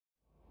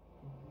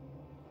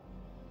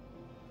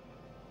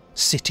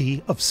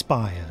City of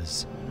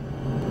Spires.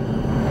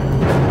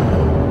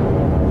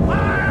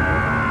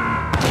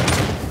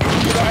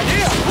 Good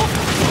idea!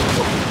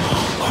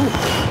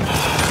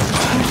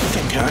 I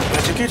think I'd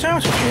better get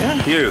out of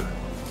here. You,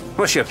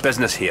 what's your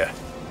business here?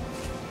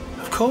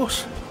 Of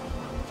course.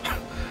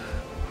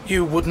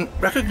 You wouldn't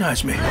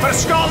recognise me. For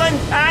Scotland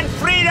and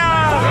freedom!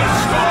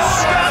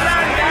 Scotland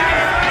and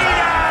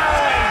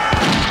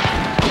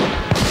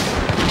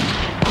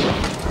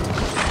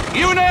freedom!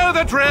 You know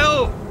the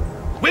drill.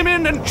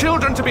 Women and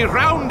children to be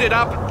rounded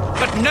up,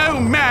 but no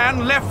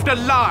man left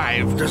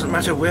alive. Doesn't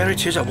matter where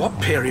it is or what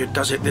period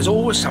does it, there's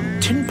always some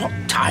tin-pot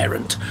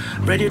tyrant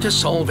ready to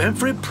solve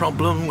every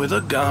problem with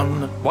a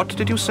gun. What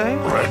did you say?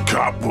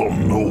 Redcoat will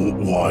know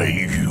why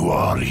you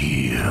are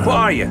here. What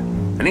are you?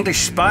 An English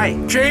spy?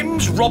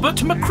 James Robert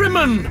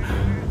McCrimmon,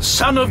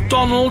 son of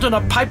Donald and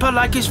a piper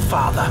like his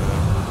father.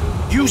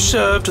 You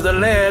served the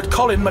Laird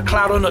Colin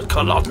McLaren at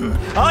Culloden.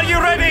 Are you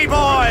ready,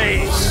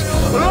 boys?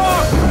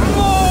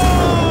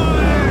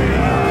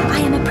 I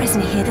am a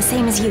prisoner here, the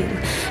same as you.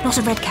 Not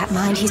a Redcat,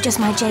 mind. He's just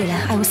my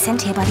jailer. I was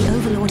sent here by the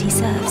Overlord he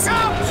serves.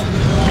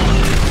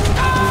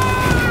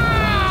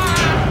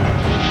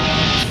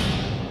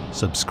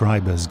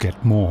 Subscribers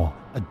get more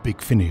at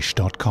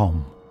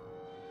bigfinish.com.